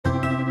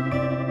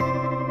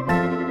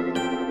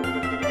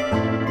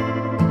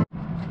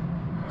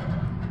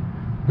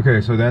Okay,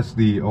 so that's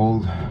the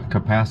old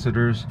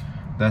capacitors,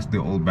 that's the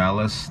old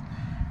ballast,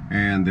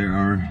 and there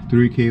are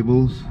 3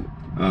 cables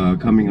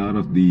coming out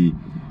of the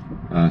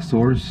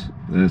source.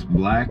 There's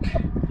black,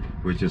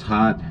 which is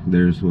hot.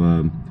 There's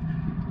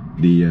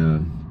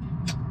the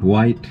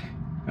white,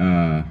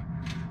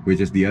 which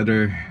is the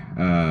other,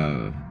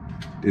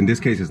 in this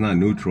case it's not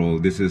neutral,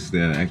 this is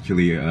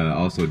actually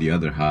also the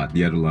other hot,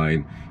 the other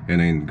line, and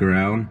then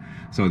ground.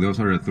 So those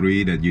are the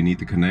 3 that you need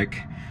to connect.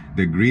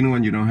 The green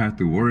one you don't have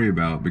to worry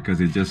about because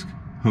it just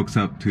hooks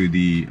up to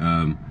the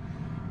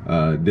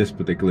this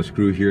particular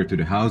screw here to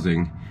the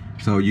housing.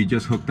 So you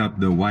just hooked up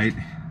the white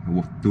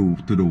to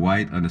the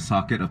white on the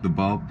socket of the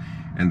bulb,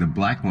 and the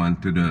black one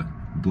to the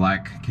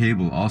black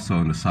cable also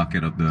on the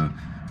socket of the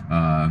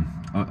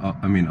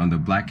on the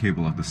black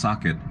cable of the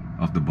socket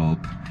of the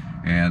bulb,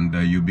 and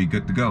you'll be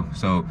good to go.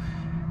 So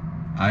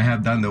I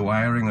have done the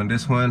wiring on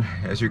this one.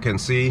 As you can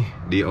see,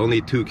 the only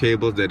 2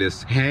 cables that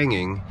is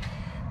hanging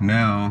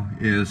now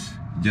is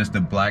just the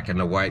black and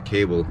the white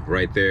cable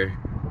right there,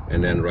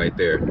 and then right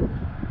there,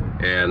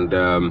 and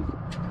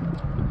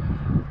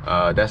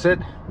that's it.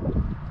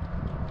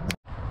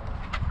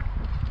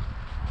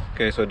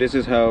 Okay, so this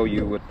is how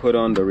you would put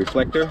on the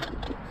reflector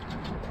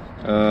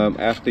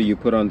after you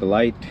put on the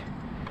light.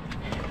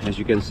 As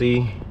you can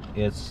see,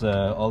 it's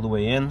all the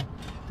way in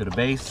to the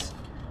base.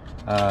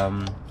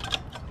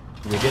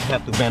 We did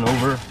have to bend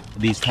over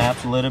these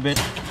tabs a little bit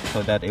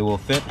so that it will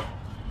fit,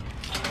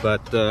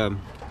 but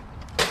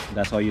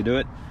that's how you do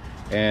it.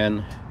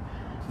 And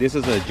this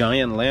is a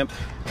giant lamp.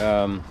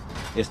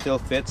 It still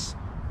fits.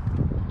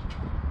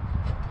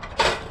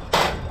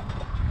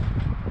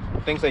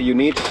 Things that you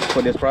need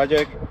for this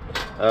project: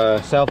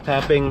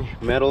 self-tapping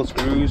metal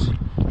screws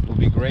will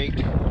be great.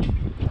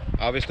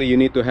 Obviously you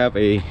need to have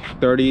a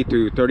 30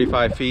 to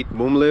 35 feet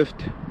boom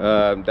lift.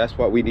 That's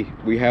what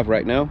we have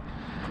right now.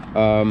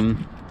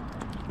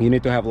 You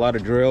need to have a lot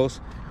of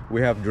drills.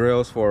 We have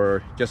drills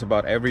for just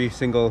about every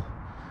singular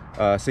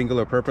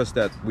purpose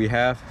that we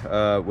have.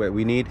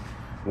 We need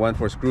one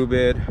for screw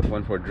bit,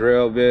 one for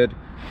drill bit,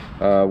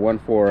 one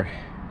for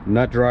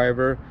nut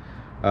driver.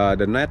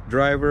 The nut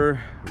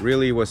driver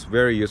really was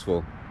very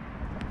useful.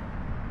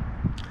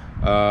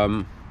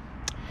 A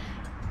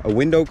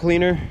window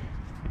cleaner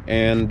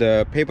and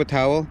paper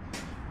towel,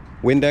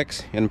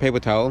 Windex and paper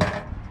towel.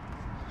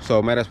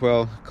 So might as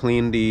well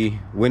clean the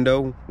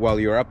window while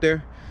you're up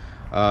there.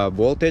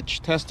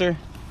 Voltage tester,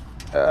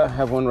 I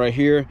have one right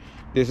here.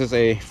 This is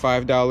a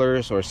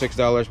 $5 or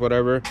 $6,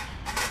 whatever,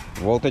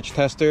 voltage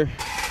tester.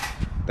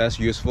 That's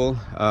useful.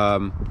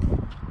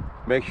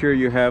 Make sure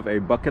you have a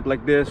bucket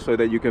like this so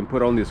that you can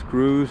put on the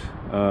screws.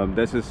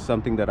 This is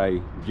something that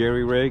I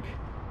jerry rig,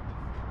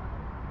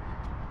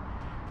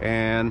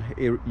 and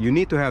you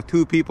need to have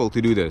 2 people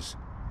to do this.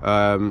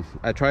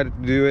 I tried to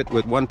do it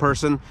with 1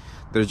 person.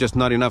 There's just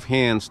not enough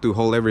hands to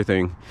hold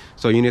everything,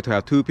 so you need to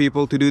have 2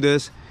 people to do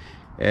this.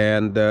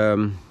 And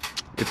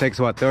it takes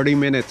about 30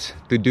 minutes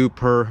to do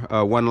per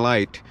 1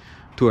 light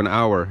to an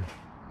hour.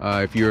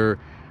 If you're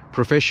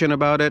proficient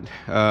about it,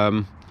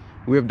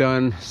 we've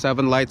done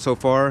 7 lights so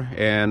far,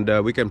 and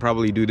we can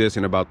probably do this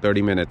in about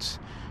 30 minutes.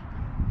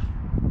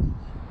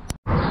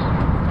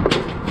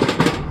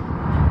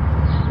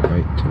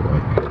 Right to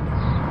white.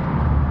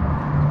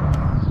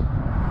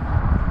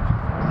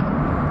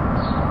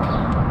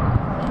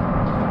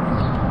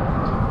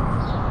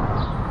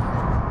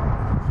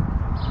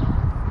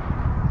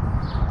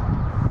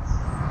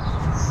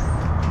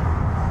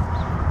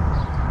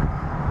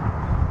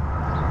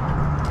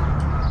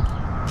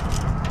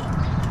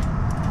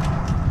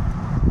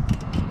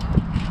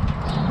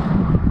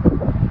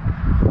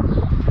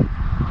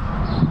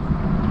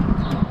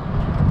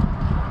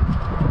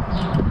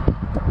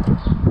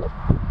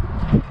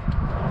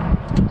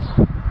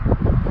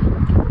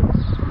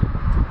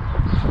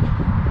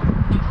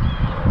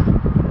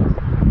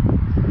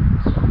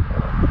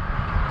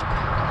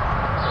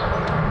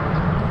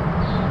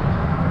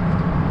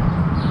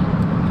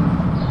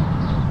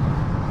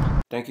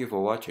 Thank you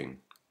for watching.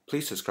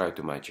 Please subscribe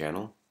to my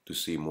channel to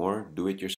see more do-it-yourself